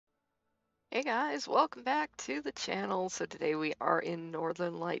Hey guys, welcome back to the channel. So today we are in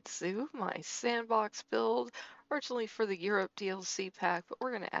Northern Lights Zoo, my Sandbox build, originally for the Europe DLC pack, but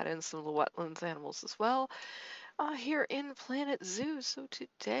we're going to add in some of the wetlands animals as well here in Planet Zoo. So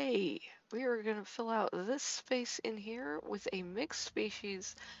today we are going to fill out this space in here with a mixed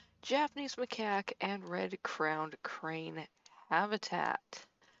species Japanese macaque and red-crowned crane habitat.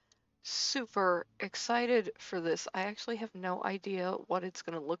 Super excited for this. I actually have no idea what it's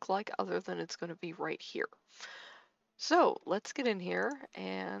going to look like other than it's going to be right here. So let's get in here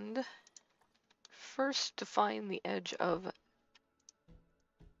and first define the edge of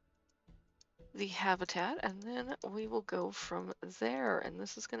the habitat, and then we will go from there. And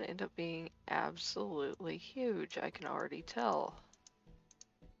this is going to end up being absolutely huge, I can already tell.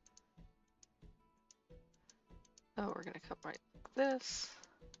 Oh, we're going to come right like this.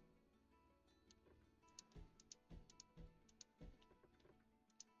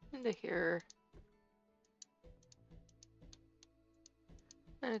 Into here.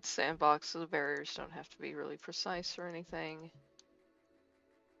 And it's sandbox, so the barriers don't have to be really precise or anything.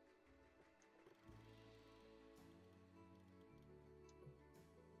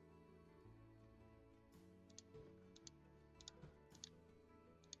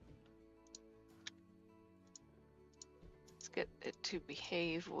 Get it to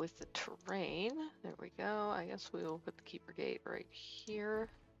behave with the terrain. There we go. I guess we will put the keeper gate right here.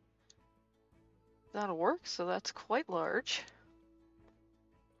 That'll work, so that's quite large.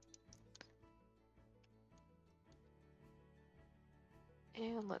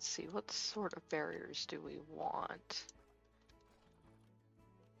 And let's see, what sort of barriers do we want?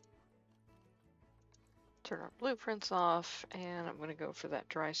 Turn our blueprints off, and I'm going to go for that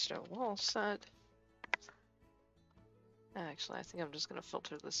dry stone wall set. Actually, I think I'm just going to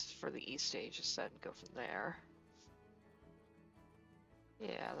filter this for the east stage instead and go from there.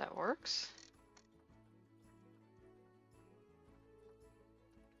 Yeah, that works.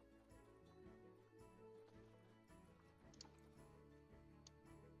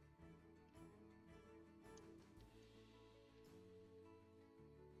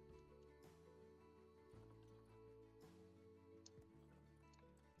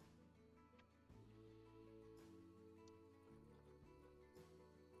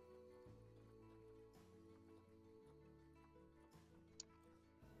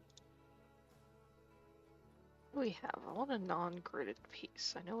 We have, I want a non-gridded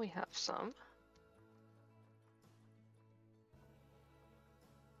piece. I know we have some.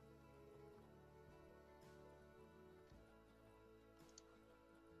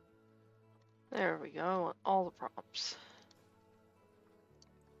 There we go, all the props.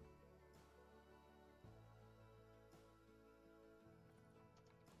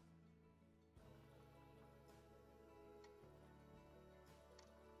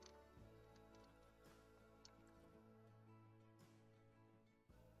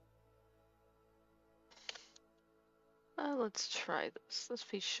 Let's try this. This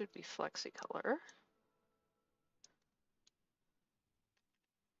piece should be flexi-color.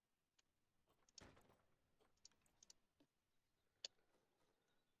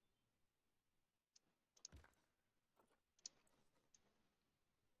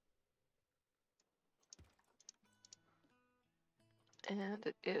 And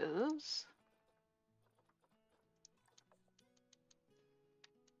it is.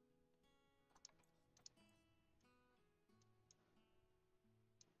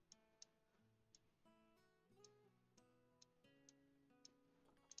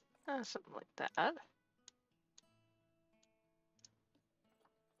 Something like that.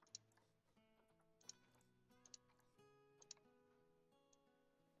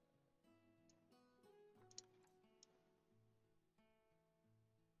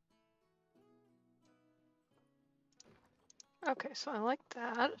 Okay, so I like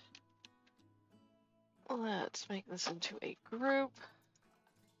that. Let's make this into a group.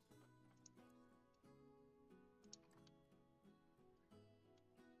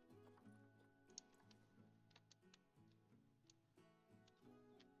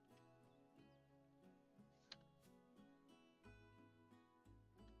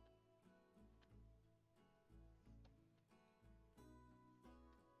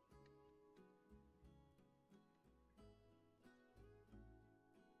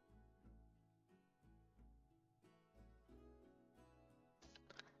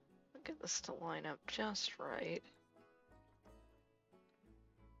 Get this to line up just right.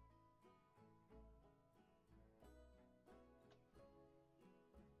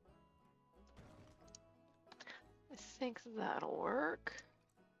 I think that'll work.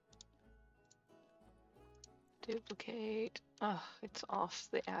 Duplicate. Oh, it's off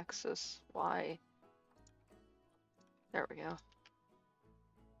the axis. Why? There we go.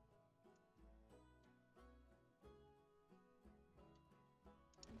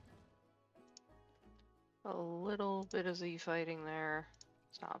 A little bit of Z fighting there.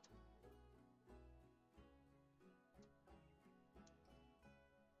 Stop.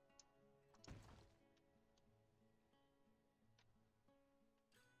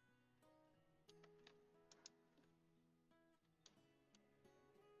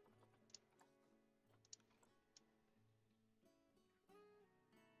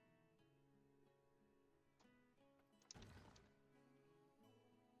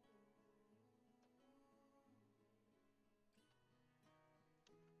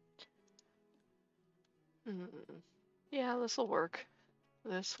 Yeah, this will work.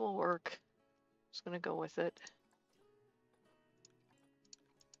 This will work. Just gonna go with it.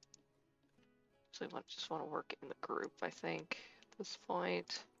 So I just want to work in the group, I think, at this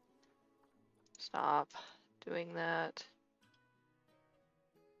point. Stop doing that.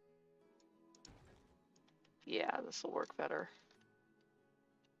 Yeah, this will work better.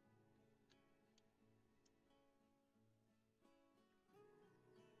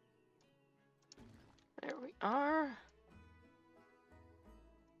 There we are.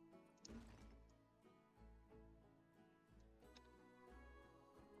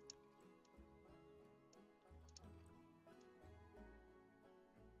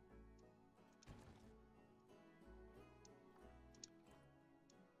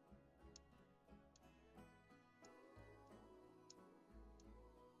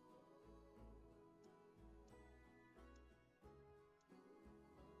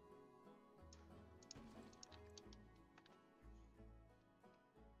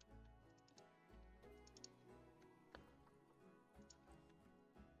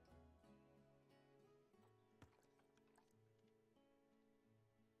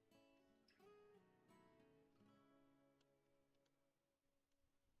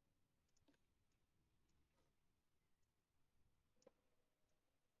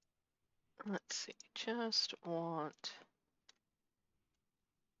 Let's see, just want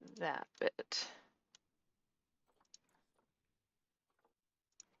that bit.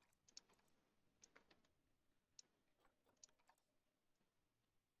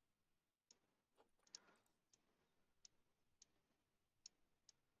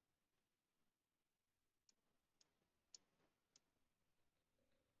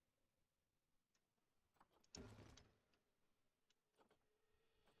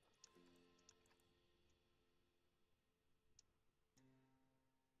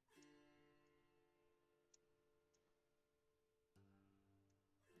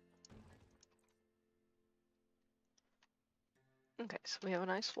 Okay, so we have a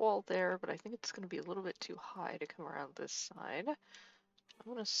nice wall there, but I think it's going to be a little bit too high to come around this side. I'm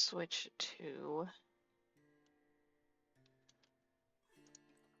going to switch to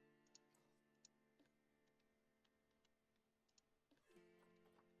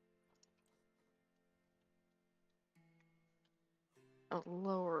a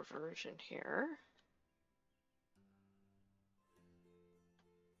lower version here.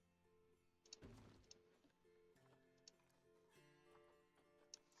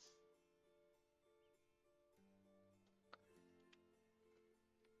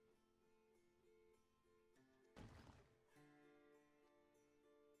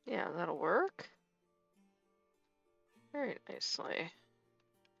 Yeah, that'll work very nicely.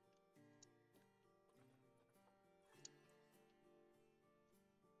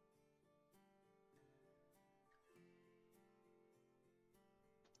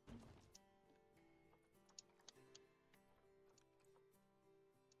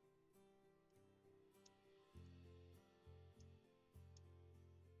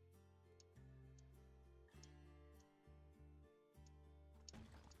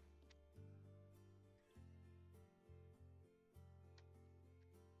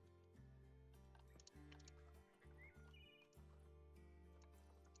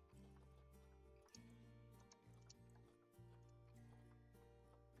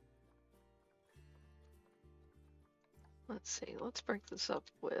 Let's see, let's break this up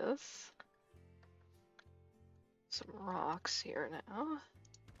with some rocks here now.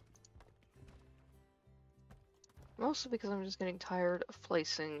 Mostly because I'm just getting tired of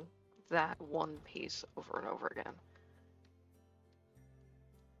placing that one piece over and over again.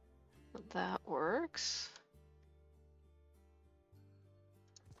 That works.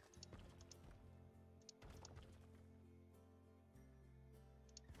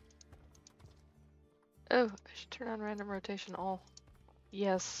 Oh, I should turn on random rotation all.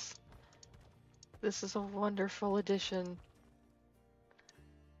 Yes. This is a wonderful addition.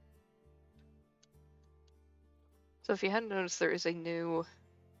 So if you hadn't noticed, there is a new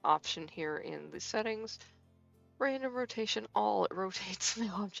option here in the settings. Random rotation all. It rotates the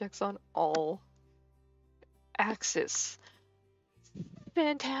objects on all axis.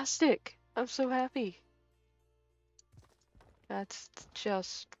 Fantastic! I'm so happy. That's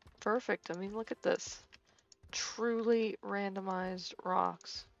just perfect. I mean, look at this. Truly randomized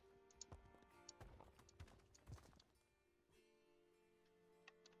rocks.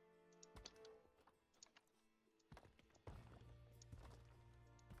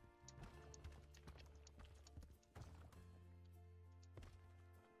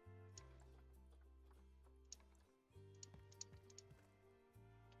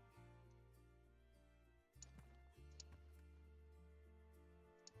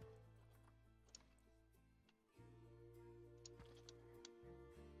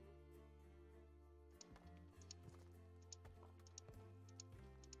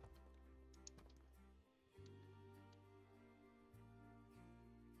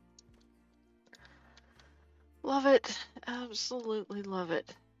 Love it. Absolutely love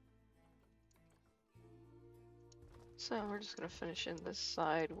it. So we're just going to finish in this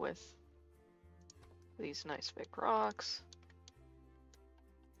side with these nice big rocks.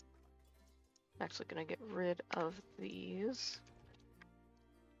 I'm actually going to get rid of these.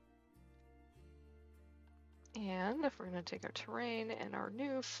 And if we're going to take our terrain and our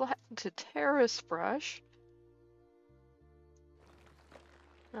new flattened to terrace brush,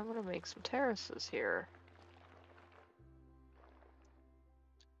 I'm going to make some terraces here.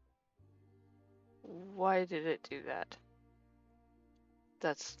 Why did it do that?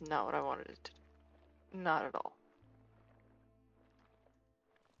 That's not what I wanted it to do. Not at all.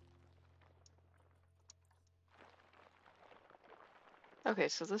 Okay,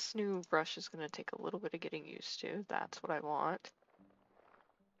 so this new brush is going to take a little bit of getting used to. That's what I want.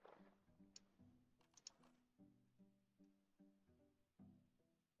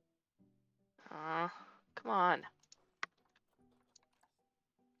 Come on.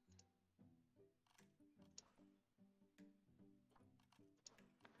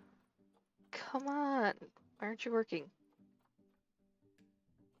 Come on. Why aren't you working?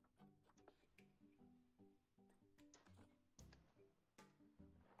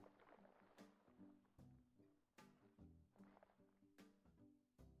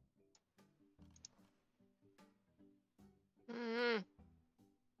 Mm.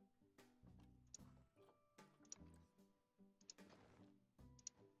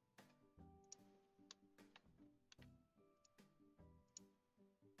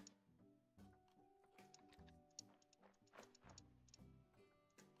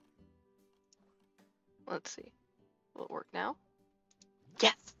 Let's see. Will it work now?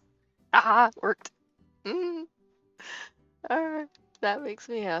 Yes! Ah, it worked. Alright, that makes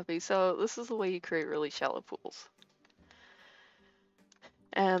me happy. So this is the way you create really shallow pools.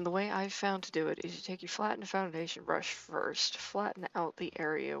 And the way I've found to do it is you take your flattened foundation brush first, flatten out the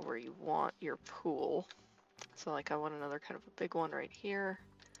area where you want your pool. So like I want another kind of a big one right here.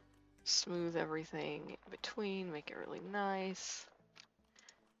 Smooth everything in between, make it really nice.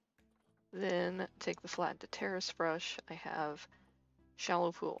 Then take the flattened to terrace brush. I have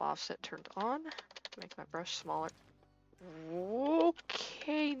shallow pool offset turned on to make my brush smaller.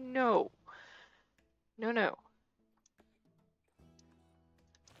 Okay, no. No, no.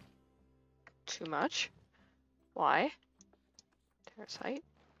 Too much. Why? Terrace height.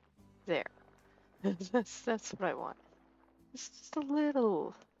 There. That's what I want. It's just a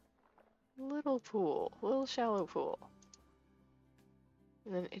little pool, little shallow pool.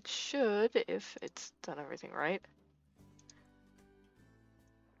 And then it should, if it's done everything right.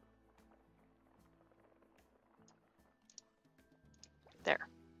 There.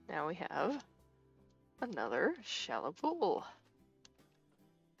 Now we have another shallow pool.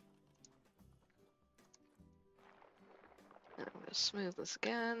 And I'm going to smooth this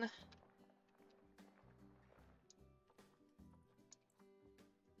again.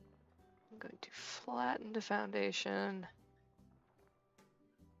 I'm going to flatten the foundation.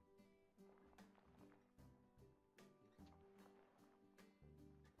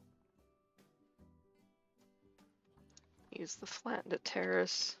 Use the flattened to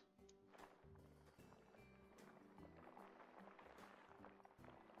terrace.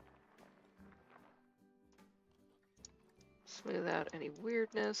 Smooth out any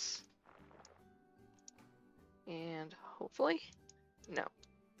weirdness. And hopefully, no.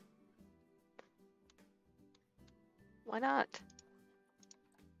 Why not?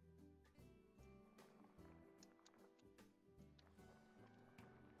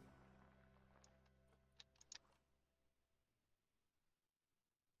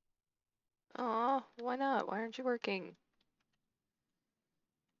 Oh, why not? Why aren't you working?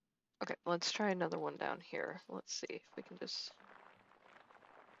 Okay, let's try another one down here. Let's see if we can just...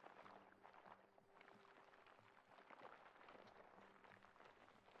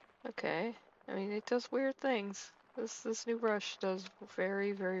 Okay. I mean, it does weird things. This new brush does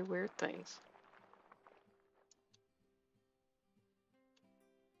very, very weird things.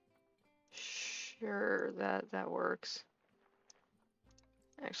 Sure, that works.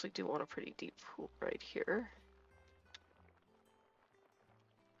 I actually do want a pretty deep pool right here.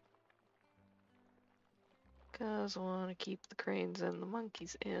 Because I want to keep the cranes and the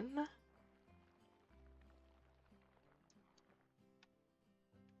monkeys in.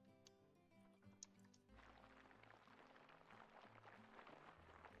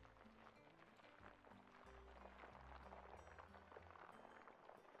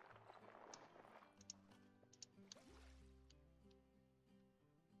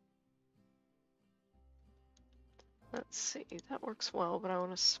 Let's see, that works well, but I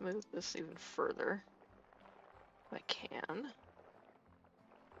want to smooth this even further if I can.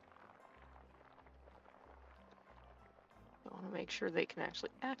 I want to make sure they can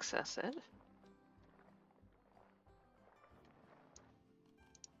actually access it.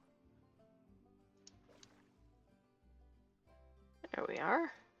 There we are.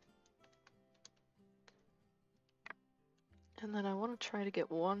 And then I want to try to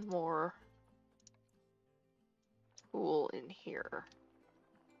get one more pool in here.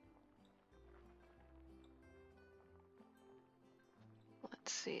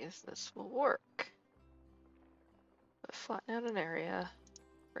 Let's see if this will work. Flatten out an area,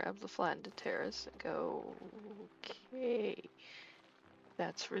 grab the flattened terrace, and go, okay.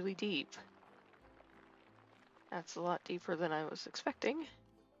 That's really deep. That's a lot deeper than I was expecting.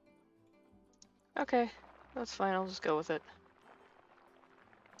 Okay, that's fine, I'll just go with it.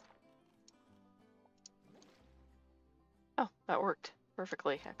 Oh, that worked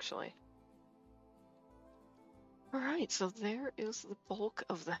perfectly, actually. Alright, so there is the bulk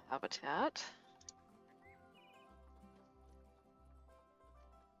of the habitat.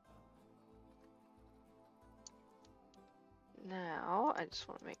 Now, I just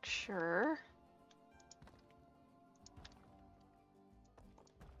want to make sure.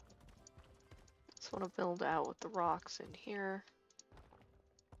 Just want to build out with the rocks in here.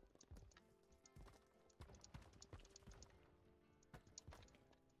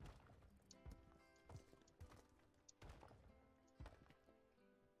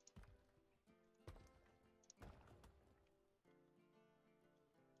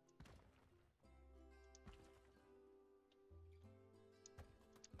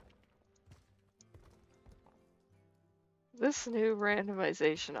 This new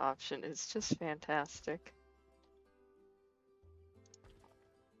randomization option is just fantastic.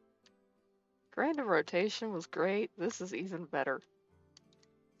 Random rotation was great. This is even better.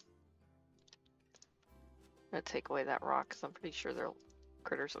 I'm gonna take away that rock because I'm pretty sure their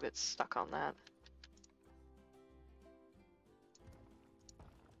critters will get stuck on that.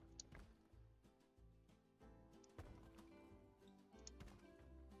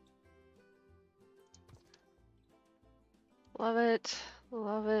 Love it,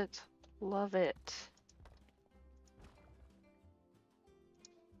 love it, love it.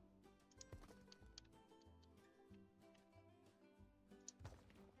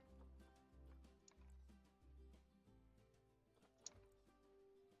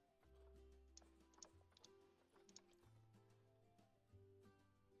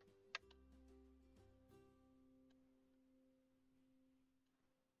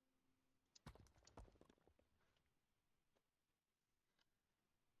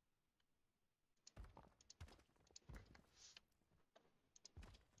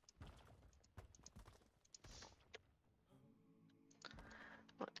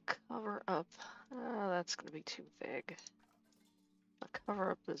 Let's cover up. That's gonna be too big. I'll cover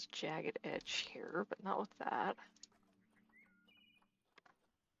up this jagged edge here, but not with that.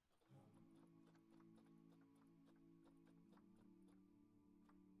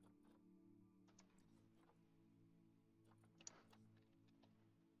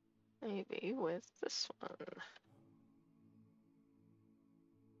 Maybe with this one.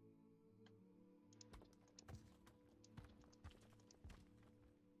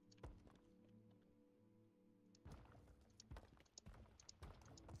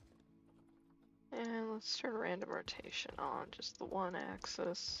 And let's turn random rotation on, just the one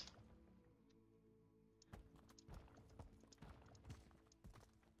axis.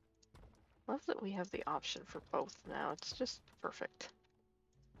 Love that we have the option for both now, it's just perfect.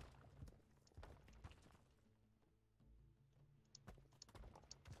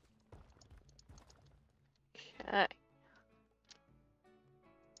 Okay.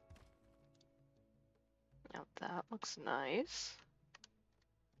 Now that looks nice.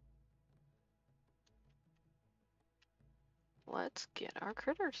 Let's get our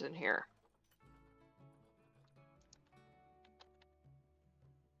critters in here.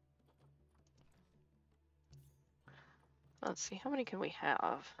 Let's see, how many can we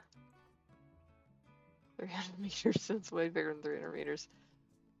have? 300 meters, that's way bigger than 300 meters.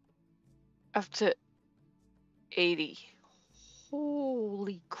 Up to 80.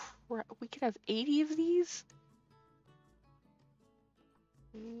 Holy crap, we could have 80 of these?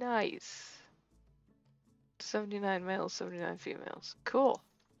 Nice. 79 males, 79 females. Cool.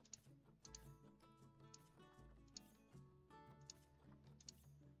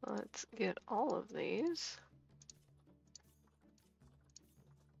 Let's get all of these.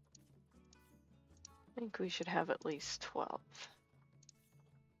 I think we should have at least 12.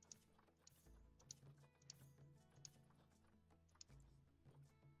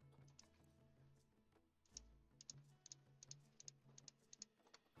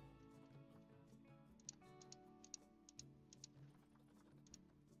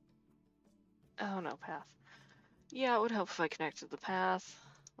 Oh, no, path. Yeah, it would help if I connected the path.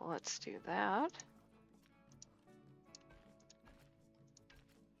 Let's do that.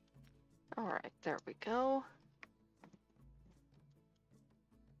 Alright, there we go.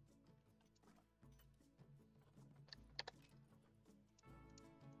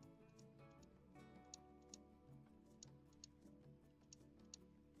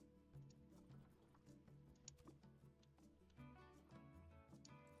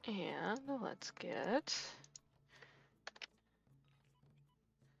 And let's get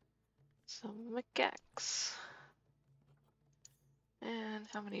some macaques. And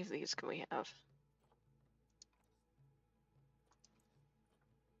how many of these can we have?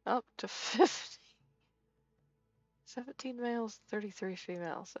 Up to 50. 17 males, 33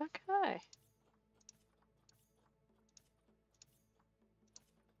 females. Okay.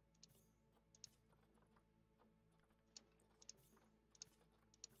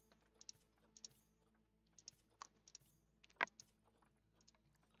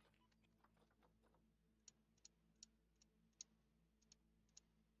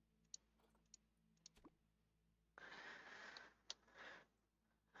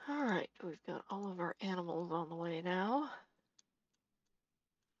 Alright, we've got all of our animals on the way now.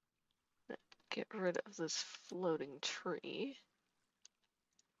 Get rid of this floating tree.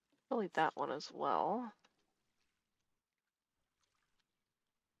 Probably that one as well.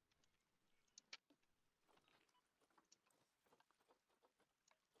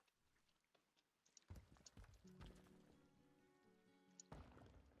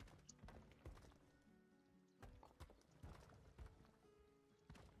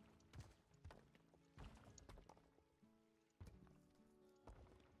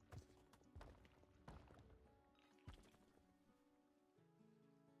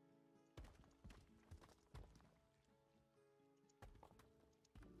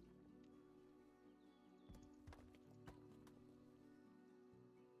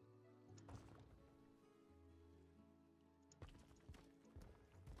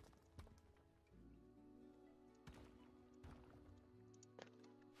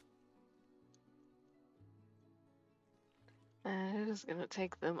 And it is going to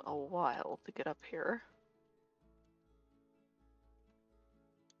take them a while to get up here.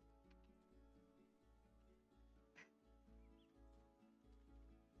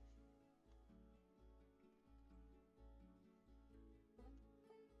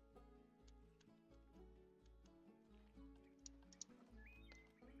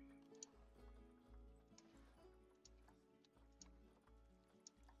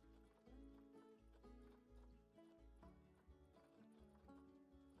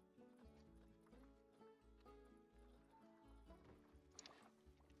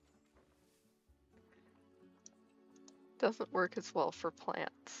 Doesn't work as well for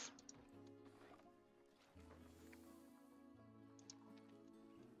plants.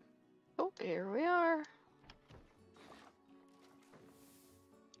 Oh, here we are.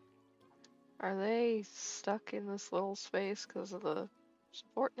 Are they stuck in this little space because of the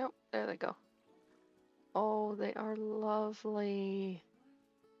support? Nope, there they go. Oh, they are lovely.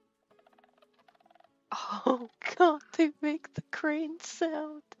 Oh god, they make the crane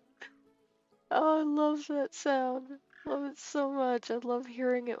sound. Oh, I love that sound. Love it so much. I love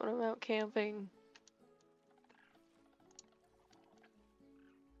hearing it when I'm out camping.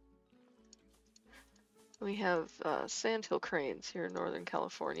 We have sandhill cranes here in Northern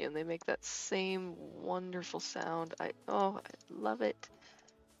California, and they make that same wonderful sound. I love it.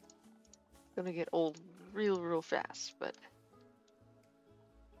 Gonna get old real fast, but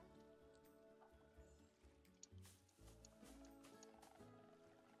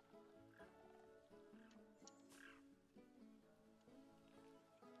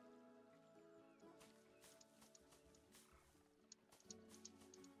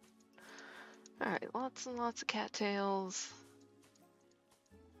all right, lots and lots of cattails.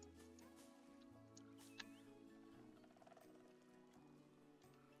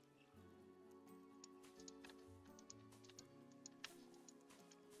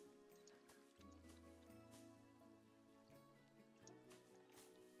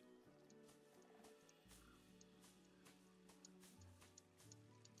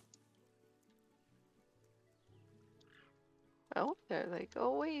 Oh, there they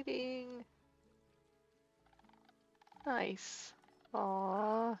go, waiting. Nice.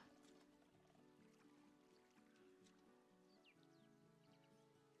 Aww.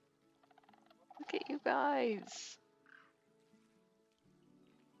 Look at you guys.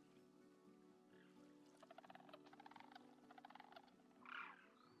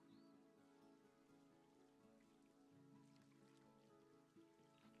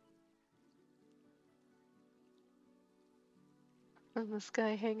 And this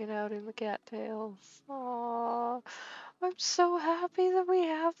guy hanging out in the cattails. Aww. I'm so happy that we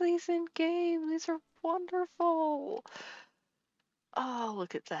have these in game. These are wonderful. Oh,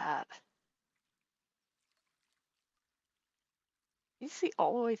 look at that. You see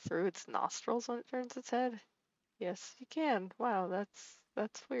all the way through its nostrils when it turns its head? Yes, you can. Wow,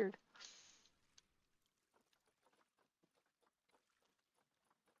 that's weird.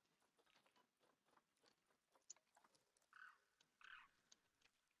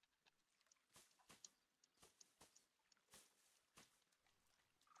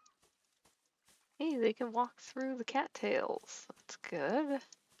 Hey, they can walk through the cattails. That's good.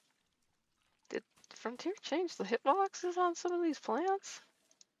 Did Frontier change the hitboxes on some of these plants?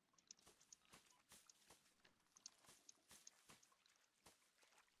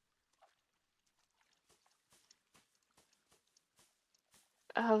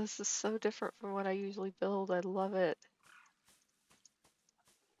 Oh, this is so different from what I usually build. I love it.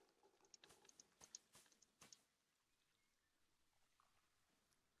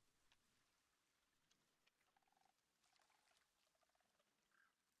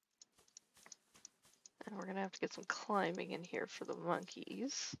 And we're gonna have to get some climbing in here for the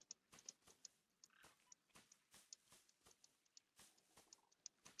monkeys.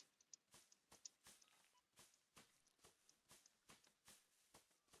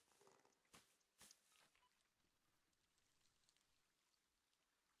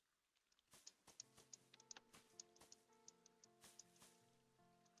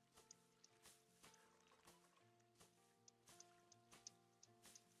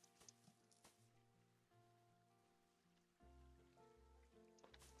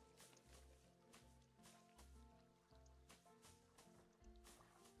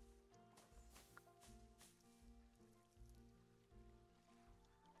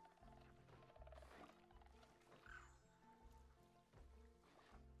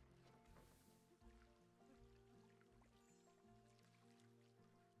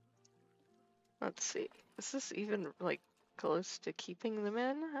 Let's see. Is this even like close to keeping them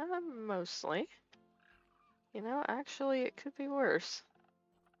in? Mostly. You know, actually, it could be worse.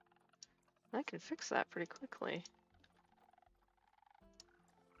 I can fix that pretty quickly.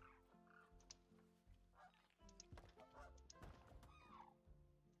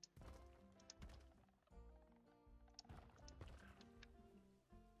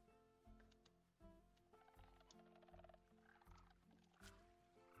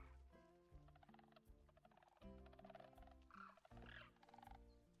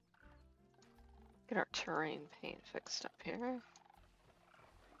 Get our terrain paint fixed up here.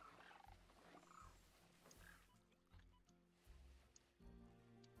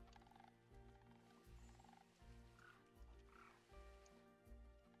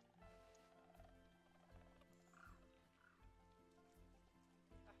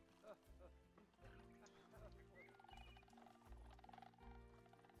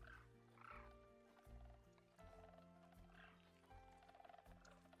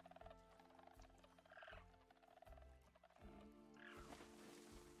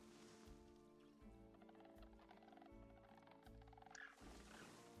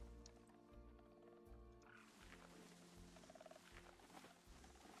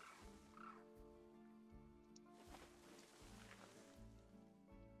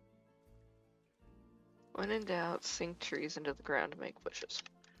 When in doubt, sink trees into the ground to make bushes.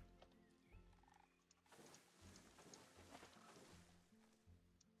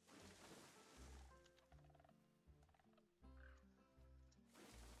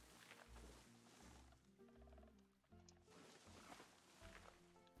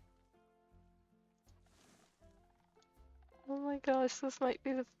 Oh my gosh, this might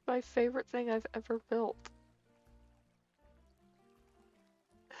be my favorite thing I've ever built.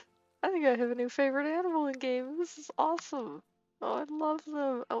 I think I have a new favorite animal in game. This is awesome. Oh, I love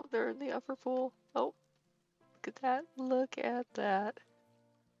them. Oh, they're in the upper pool. Oh, look at that. Look at that.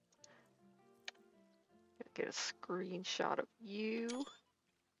 Get a screenshot of you.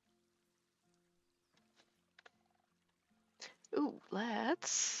 Ooh,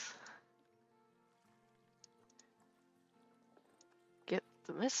 let's get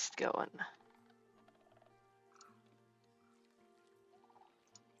the mist going.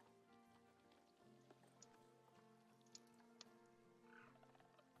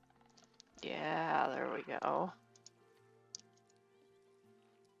 Yeah, there we go.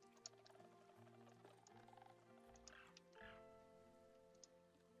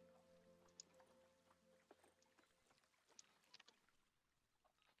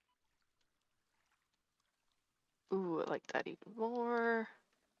 Ooh, I like that even more.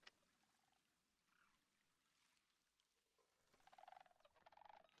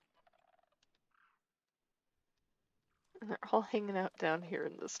 And they're all hanging out down here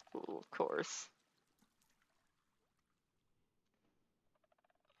in this pool, of course.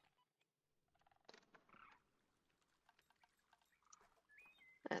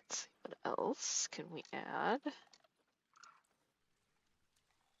 Let's see, what else can we add?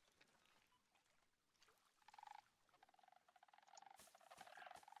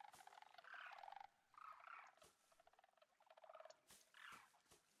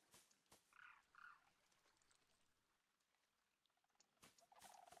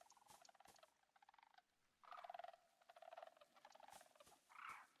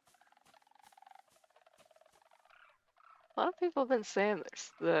 A lot of people have been saying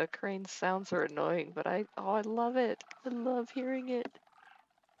the crane sounds are annoying, but I love it. I love hearing it.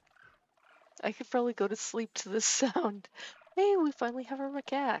 I could probably go to sleep to this sound. Hey, we finally have our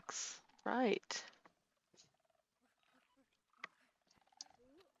macaques. Right.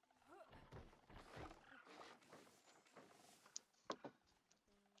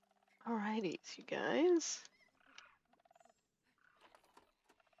 Alrighties, you guys.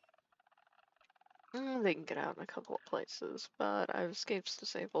 They can get out in a couple of places, but I have escapes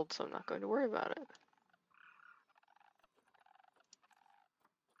disabled, so I'm not going to worry about it.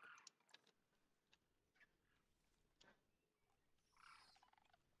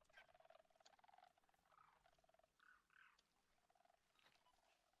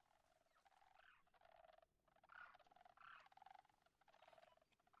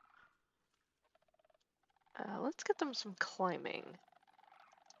 Let's get them some climbing.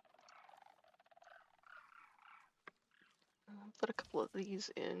 Put a couple of these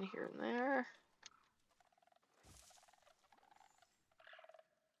in here and there.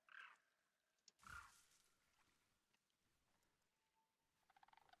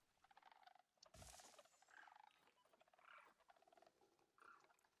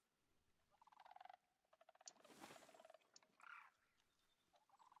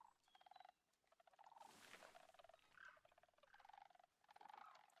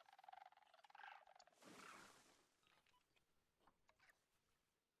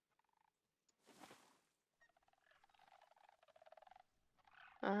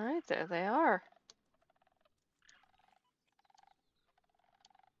 Alright, there they are.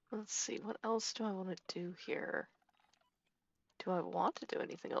 Let's see, what else do I want to do here? Do I want to do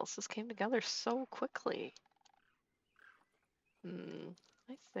anything else? This came together so quickly.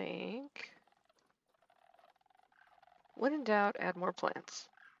 I think... When in doubt, add more plants.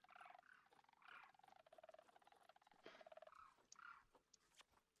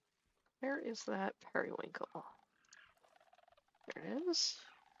 Where is that periwinkle? There it is.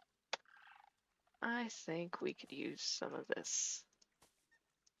 I think we could use some of this.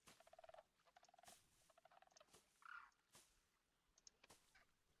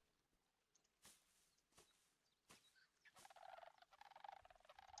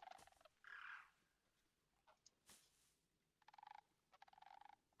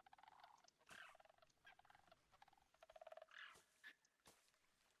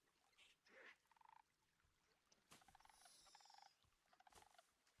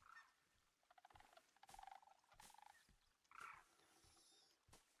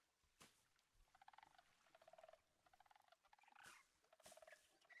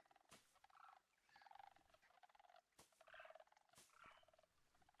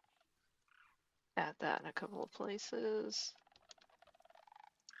 Add that in a couple of places.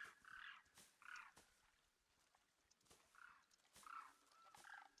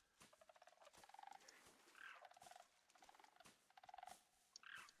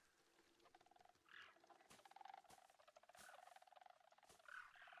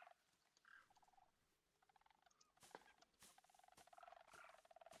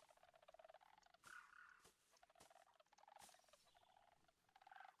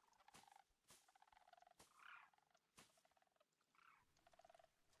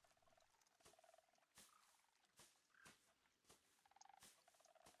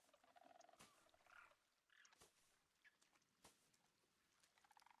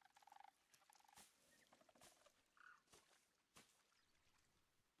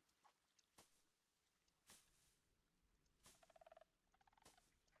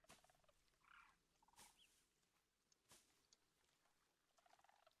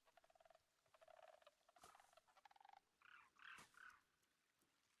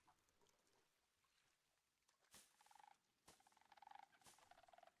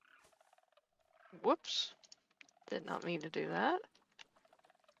 Whoops. Did not mean to do that.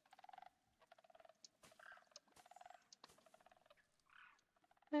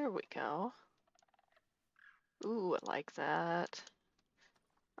 There we go. Ooh, I like that.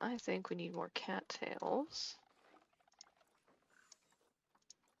 I think we need more cattails.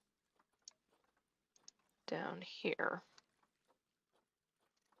 Down here.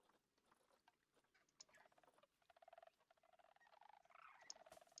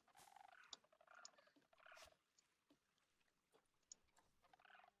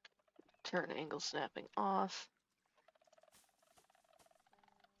 Turn angle snapping off.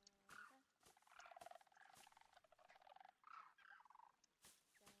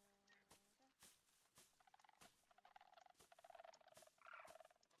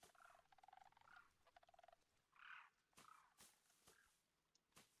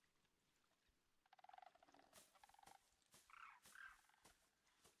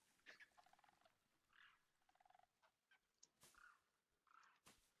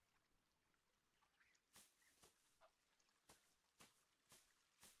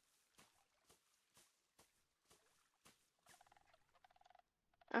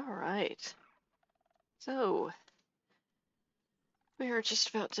 All right. So, we are just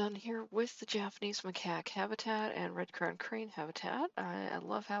about done here with the Japanese macaque habitat and red-crowned crane habitat. I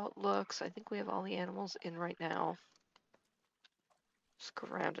love how it looks. I think we have all the animals in right now. Just go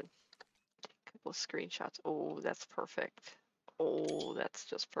around and take a couple of screenshots. Oh, that's perfect. Oh, that's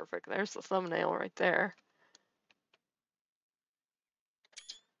just perfect. There's the thumbnail right there.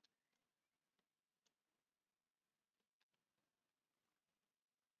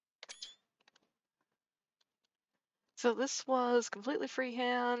 So this was completely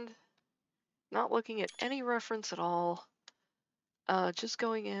freehand, not looking at any reference at all. Just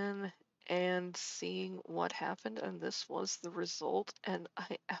going in and seeing what happened, and this was the result, and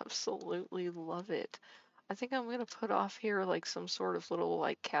I absolutely love it. I think I'm gonna put off here like some sort of little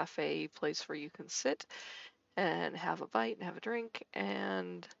like cafe place where you can sit and have a bite and have a drink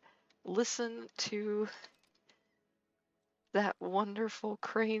and listen to that wonderful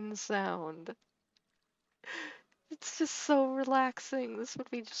crane sound. It's just so relaxing. This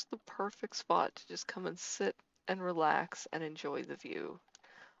would be just the perfect spot to just come and sit and relax and enjoy the view.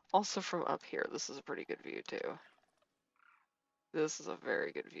 Also from up here, this is a pretty good view too. This is a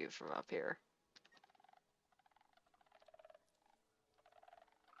very good view from up here.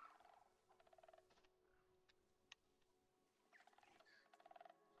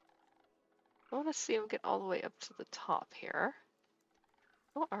 I want to see them get all the way up to the top here.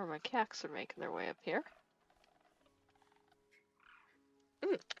 Oh, our macaques are making their way up here.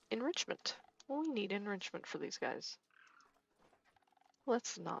 Enrichment. Well, we need enrichment for these guys.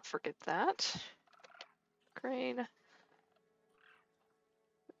 Let's not forget that. Crane.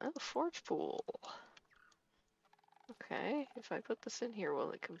 Oh, forge pool. Okay, if I put this in here,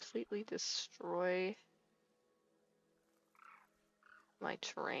 will it completely destroy my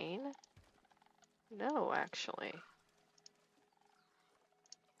terrain? No, actually.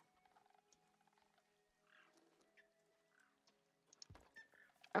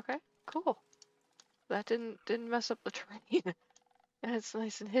 Okay, cool. That didn't mess up the terrain. And it's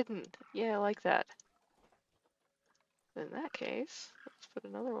nice and hidden. Yeah, I like that. In that case, let's put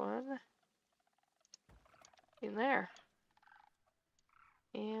another one in there.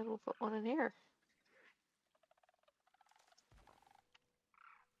 And we'll put one in here.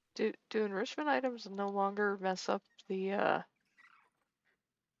 Do enrichment items no longer mess up the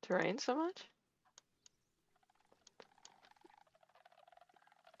terrain so much?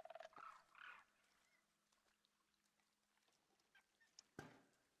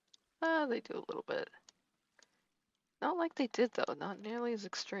 They do a little bit. Not like they did though, not nearly as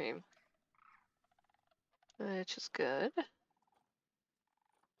extreme. Which is good.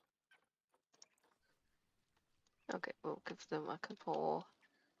 Okay, we'll give them a couple.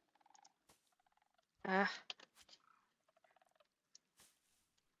 Ah.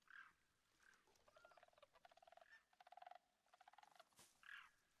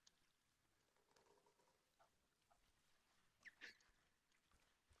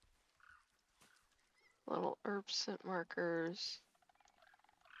 Little herb scent markers.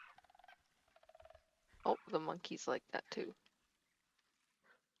 Oh, the monkeys like that too.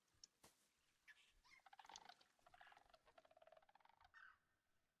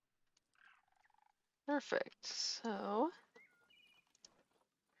 Perfect. So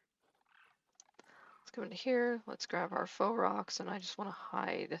let's come into here. Let's grab our faux rocks, and I just want to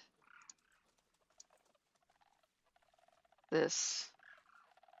hide this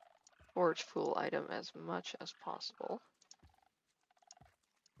forage pool item as much as possible.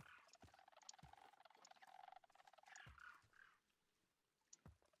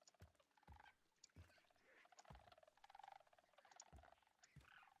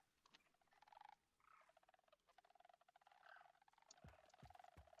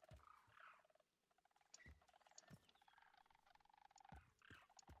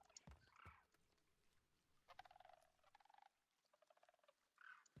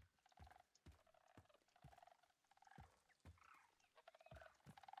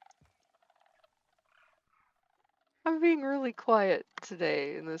 I'm being really quiet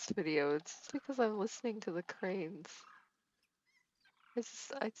today in this video. It's because I'm listening to the cranes.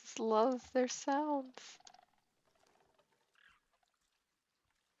 I just love their sounds.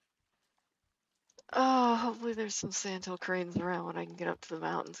 Oh, hopefully there's some sandhill cranes around when I can get up to the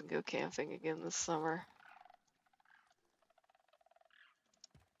mountains and go camping again this summer.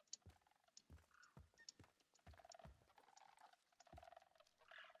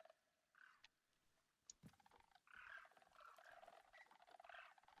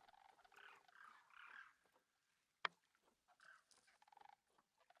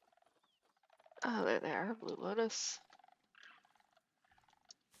 Oh, there they are, blue lotus.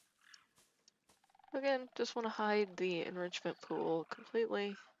 Again, just want to hide the enrichment pool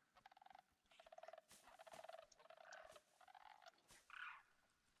completely.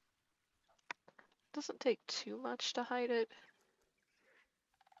 Doesn't take too much to hide it.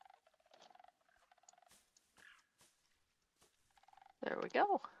 There we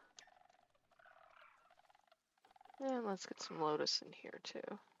go. And let's get some lotus in here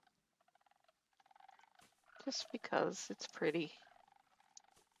too. Just because it's pretty.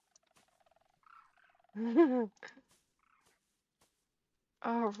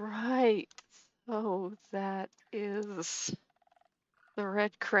 All right. So that is the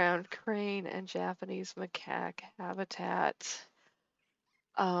red-crowned crane and Japanese macaque habitat.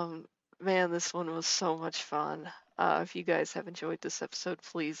 Man, this one was so much fun. If you guys have enjoyed this episode,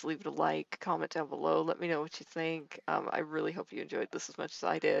 please leave it a like, comment down below, let me know what you think. I really hope you enjoyed this as much as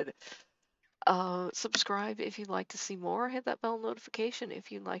I did. Subscribe if you'd like to see more. Hit that bell notification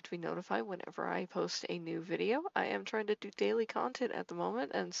if you'd like to be notified whenever I post a new video. I am trying to do daily content at the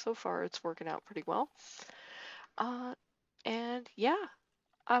moment, and so far it's working out pretty well. And yeah,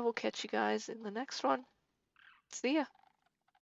 I will catch you guys in the next one. See ya.